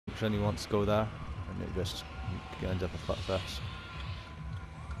then he wants to go there, and it just ends up a fuck fest.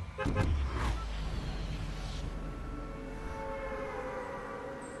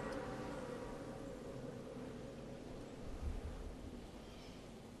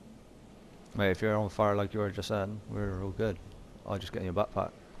 Mate, if you're on fire like you were just then, we're all good. I'll just get in your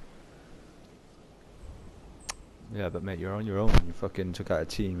backpack. Yeah, but mate, you're on your own. You fucking took out a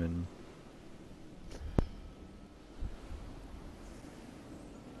team and...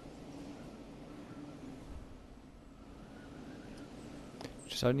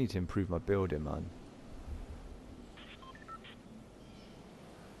 Just I need to improve my building, man.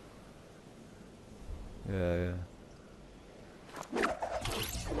 Yeah, yeah.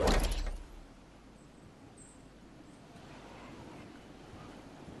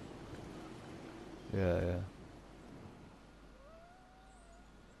 Yeah, yeah.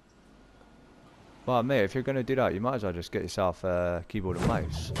 Well, mate, if you're gonna do that, you might as well just get yourself a keyboard and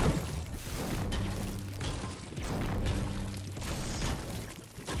mouse.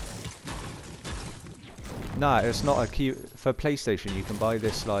 Nah, it's not a key for PlayStation. You can buy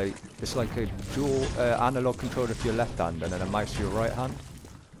this like it's like a dual analog controller for your left hand and then a mouse for your right hand.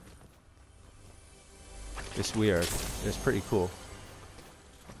 It's weird. It's pretty cool.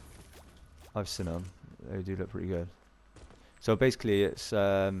 I've seen them. They do look pretty good. So basically, it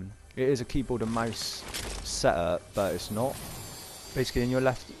is a keyboard and mouse setup, but it's not. Basically, in your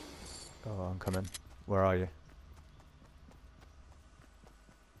left. Oh, I'm coming. Where are you?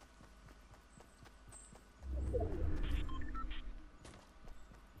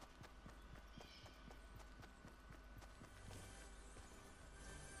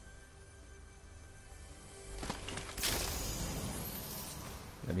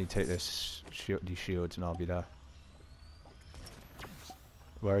 Let me take these shields and I'll be there.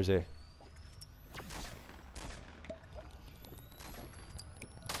 Where is he?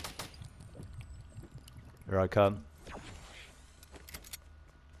 Here I come.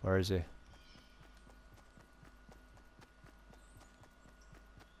 Where is he?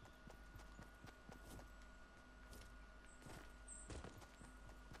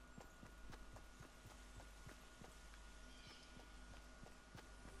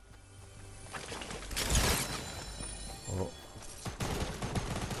 Oh.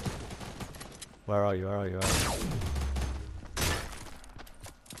 Where are you? Where are you? Where are you?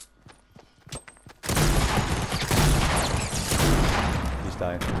 He's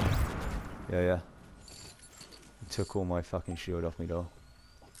dying. Yeah, yeah. He took all my fucking shield off me though.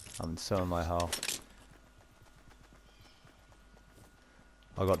 I'm so in my health.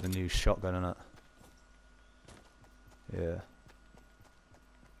 I got the new shotgun in it. Yeah.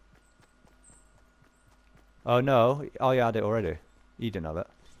 Oh no, I had it already. He didn't have it.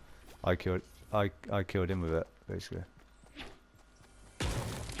 I killed him with it, basically.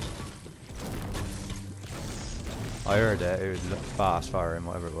 I heard it, it was fast firing,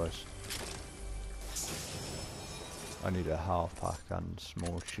 whatever it was. I need a half pack and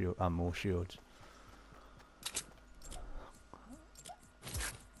small shield and more shields.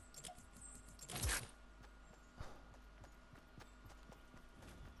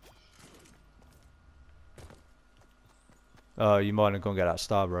 Oh, you might have gone get that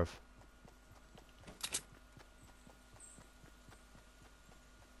star, bruv.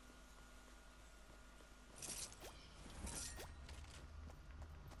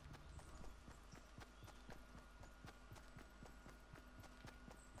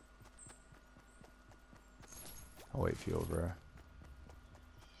 I'll wait for you over there.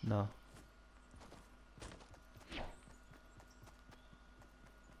 No.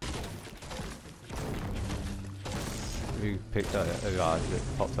 You picked that. Oh god, it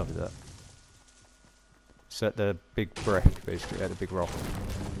popped up, is it? Set the big brick, basically, the big rock.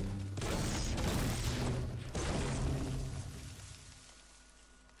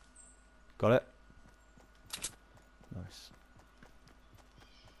 Got it? Nice.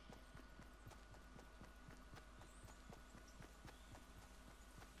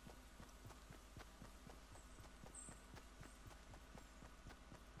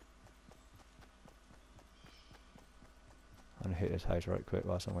 I'm gonna hit this house right quick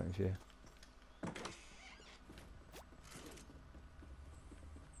whilst I'm waiting for you.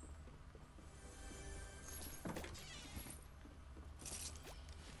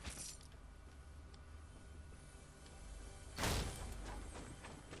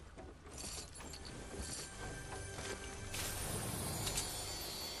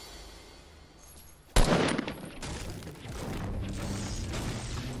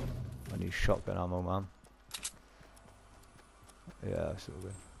 I need shotgun ammo, man. Yeah, that's all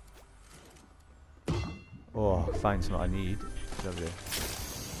good. Oh, find something I need. Lovely.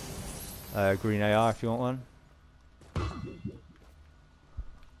 Green AR if you want one.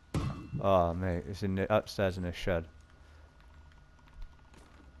 Oh mate, it's in the upstairs in this shed.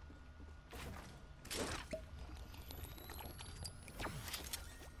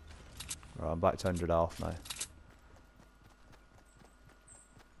 Right, I'm back to 100 health now.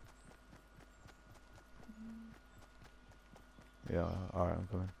 Yeah, alright, I'm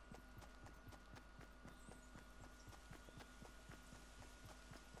coming.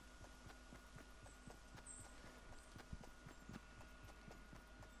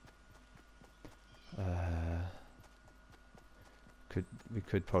 We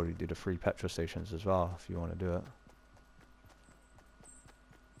could probably do the free petrol stations as well if you want to do it.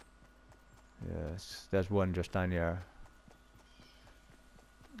 Yes, there's one just down here,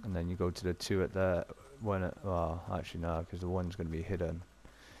 and then you go to the two at the one at, well actually no, because the one's going to be hidden.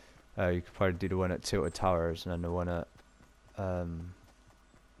 You could probably do the one at Tilted Towers and then the one at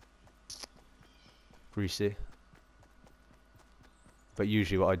Greasy. But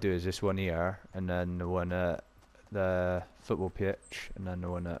usually what I do is this one here, and then the one at the football pitch, and then the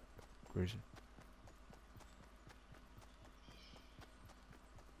one at Greasy.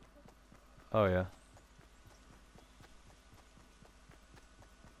 Oh yeah.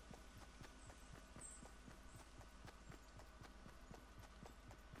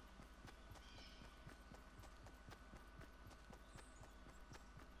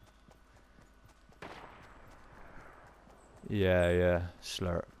 Yeah,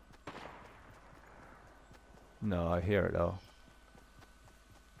 slurp. No, I hear it though.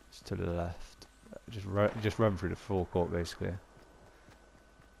 It's to the left. Just run through the full court basically.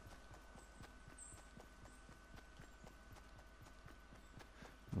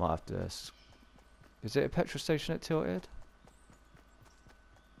 Might have to. Is it a petrol station at Tilted?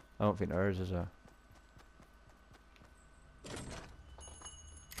 I don't think there is there?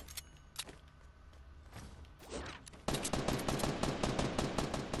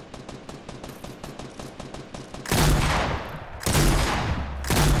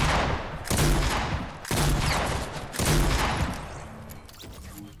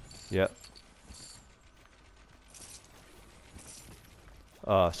 Yep.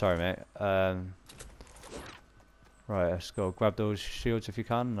 Oh, sorry, mate. Right, let's go grab those shields if you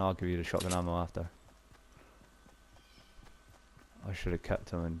can, and I'll give you the shotgun ammo after. I should have kept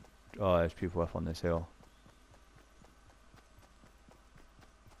them. And oh, there's people up on this hill.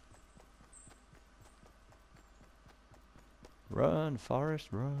 Run, Forrest,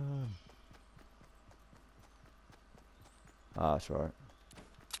 run. Ah, that's right.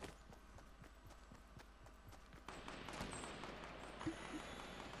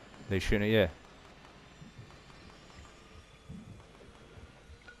 They shooting at you.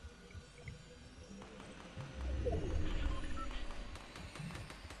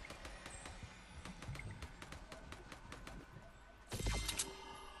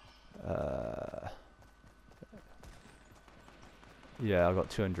 Yeah, I got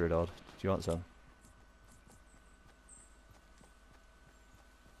 200 odd. Do you want some?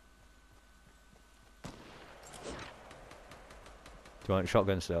 Do you want a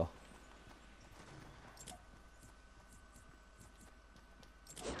shotgun still?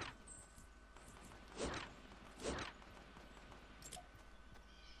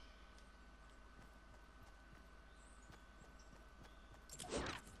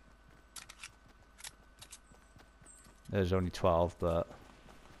 There's only 12, but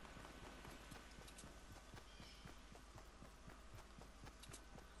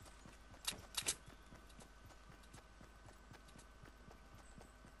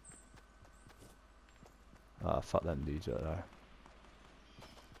ah, fuck them dudes out there.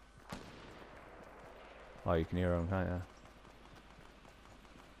 Oh, you can hear them, can't you?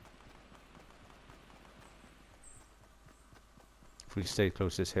 If we stay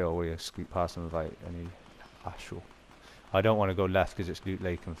close to this hill, we squeak past them without any hassle. I don't want to go left because it's Loot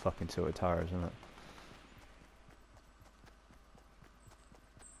Lake and fucking Tilted Towers, isn't it?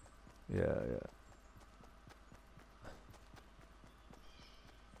 Yeah.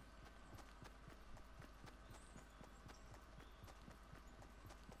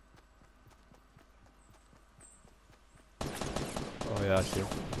 Oh yeah, I see.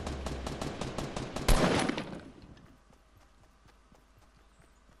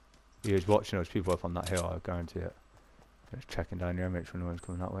 He was watching those people up on that hill, I guarantee it. Just checking down here, make sure no one's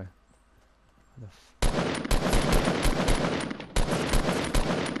coming that way.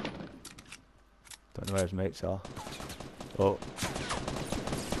 Don't know where his mates are. Oh.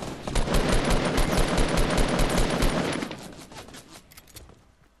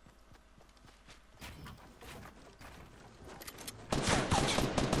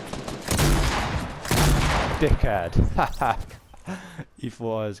 dickhead. Haha. You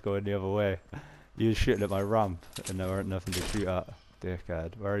thought I was going the other way. You was shooting at my ramp and there weren't nothing to shoot at.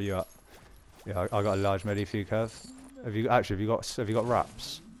 Dickhead. Where are you at? Yeah, I got a large medi for you, Kev. Have you got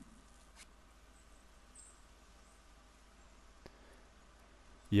wraps?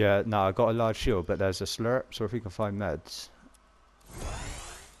 Yeah, no, I got a large shield, but there's a slurp, so if we can find meds.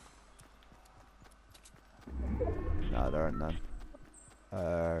 No, there aren't none.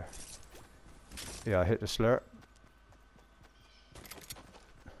 Yeah, I hit the slurp.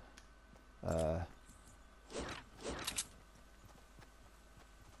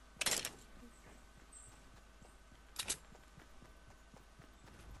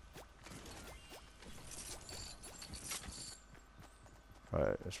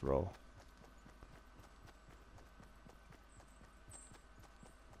 Right, let's roll.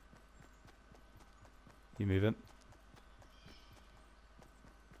 You moving?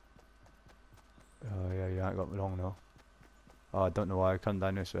 Oh yeah, you ain't got long now. Oh, I don't know why I come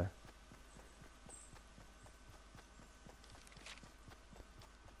down this way.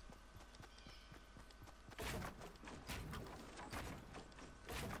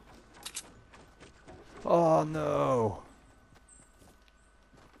 Oh no!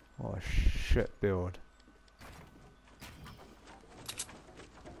 Oh shit build.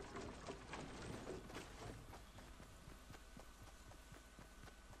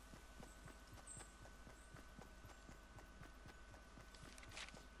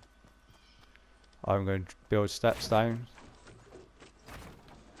 I'm going to build steps down.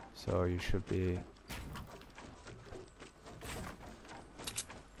 So you should be...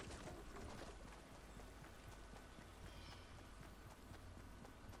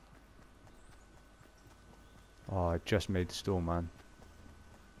 Oh, I just made the storm, man.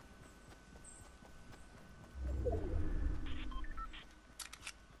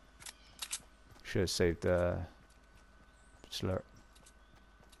 Should have saved the slurp.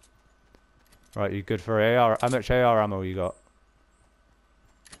 Right, you good for AR? How much AR ammo you got?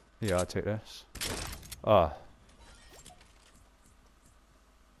 Yeah, I'll take this. Ah.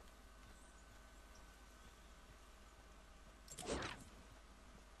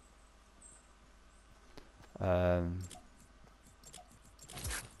 Um.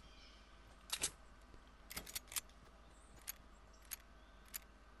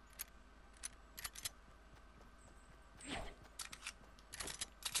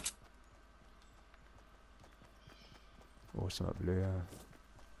 Awesome up blue, yeah.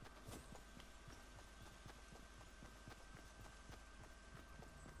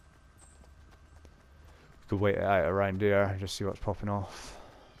 Could wait it out around here, just see what's popping off.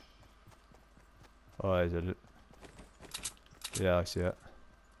 Oh, is it? Yeah, I see it.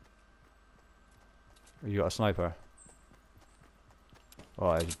 You got a sniper?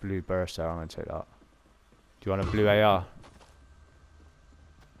 Oh, there's a blue burst there, I'm gonna take that. Do you want a blue AR?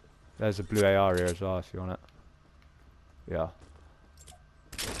 There's a blue AR here as well if you want it. Yeah.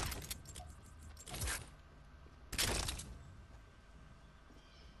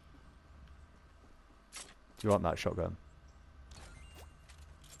 Do you want that shotgun?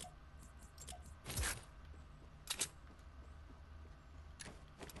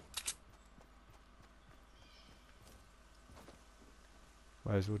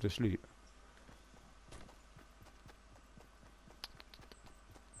 Where's all this loot?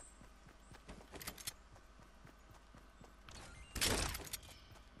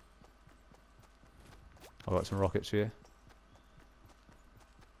 I've got some rockets here.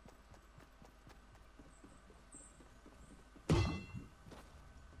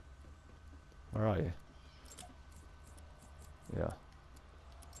 Where are you? Yeah.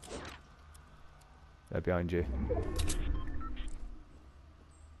 They're behind you.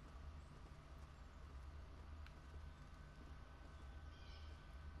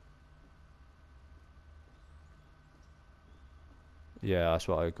 Yeah, that's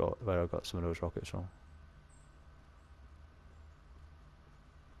what I got, where I got some of those rockets from.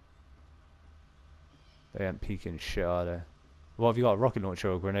 They ain't peeking shit, are they? What have you got? A rocket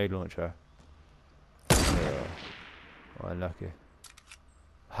launcher or a grenade launcher? Yeah. Oh, unlucky.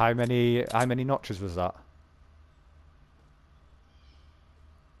 How many notches was that?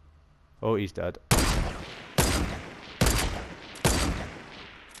 Oh, he's dead.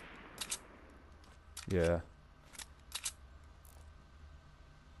 Yeah.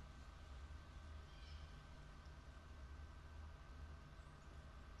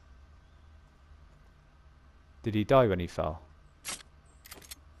 Did he die when he fell?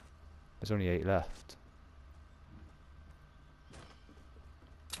 There's only 8 left.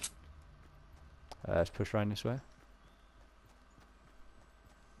 Let's push around this way.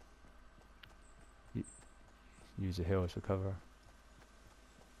 use the hills for cover.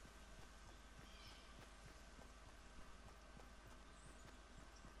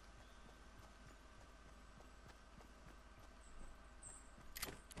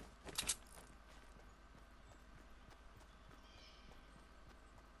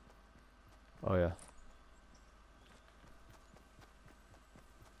 Oh yeah.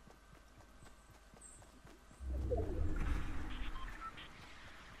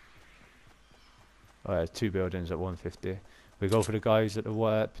 Oh, there's 2 buildings at 150. We go for the guys at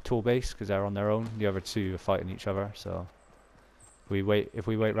the tool base because they're on their own. The other 2 are fighting each other. So if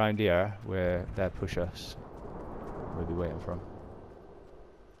we wait round here, they'll push us. We'll be waiting for them.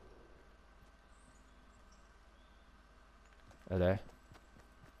 Are they?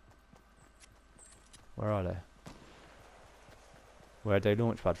 Where are they? Where'd they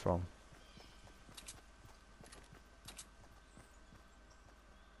launch pad from?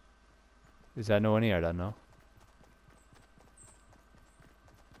 Is there no one here then, no?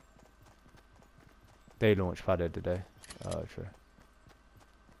 They launch padded, did they? Oh, sure.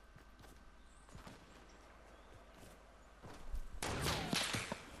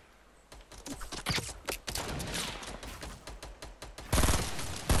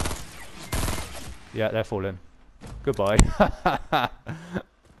 Yeah, they're falling. Goodbye.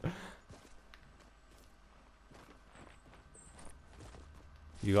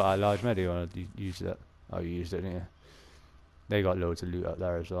 You got a large med, or you used it? Oh, you used it, didn't you? They got loads of loot up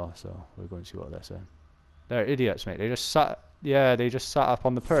there as well, so we're going to see what they're saying. They're idiots, mate. They just sat up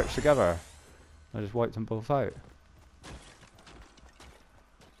on the perch together. I just wiped them both out.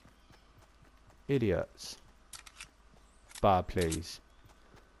 Idiots. Bad plays.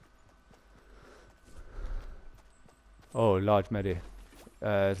 Oh, large medi.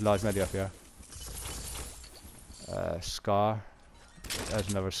 There's large medi up here. Scar. There's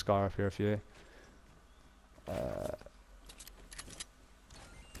another scar up here for you.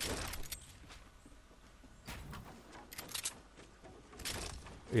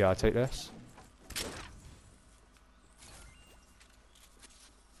 Yeah, I'll take this.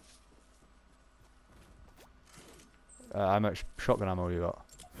 How much shotgun ammo you got?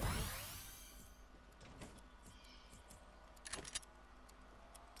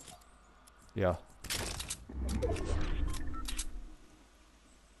 Yeah.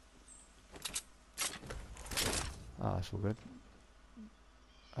 Ah, that's all good.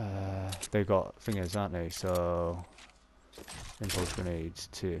 They got fingers, aren't they? So impulse grenades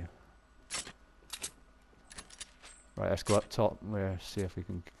too. Right, let's go up top. We'll see if we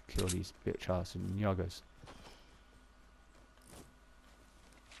can kill these bitch ass and yoggers.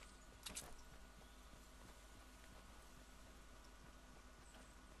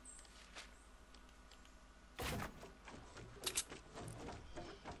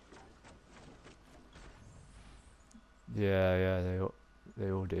 Yeah,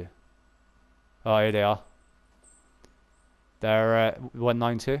 they all do. Oh, here they are. They're at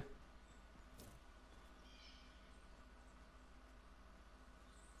 192.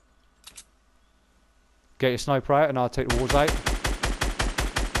 Get your sniper out and I'll take the walls out.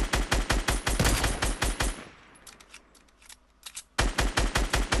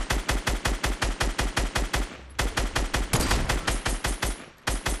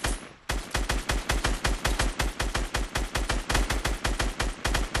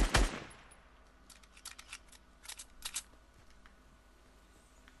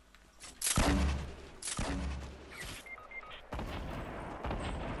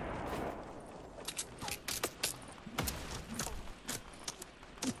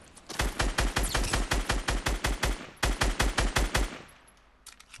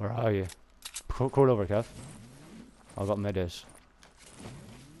 Where are you? Crawl over, Kev. I've got middies.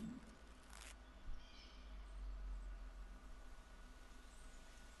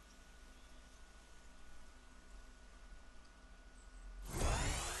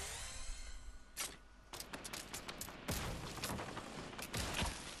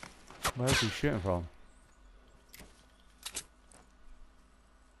 Where's he shooting from?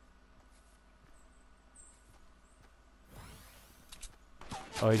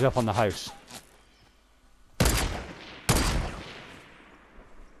 Oh, he's up on the house.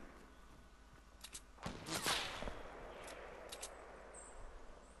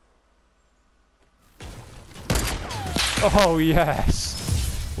 Oh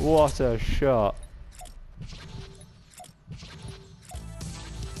yes! What a shot.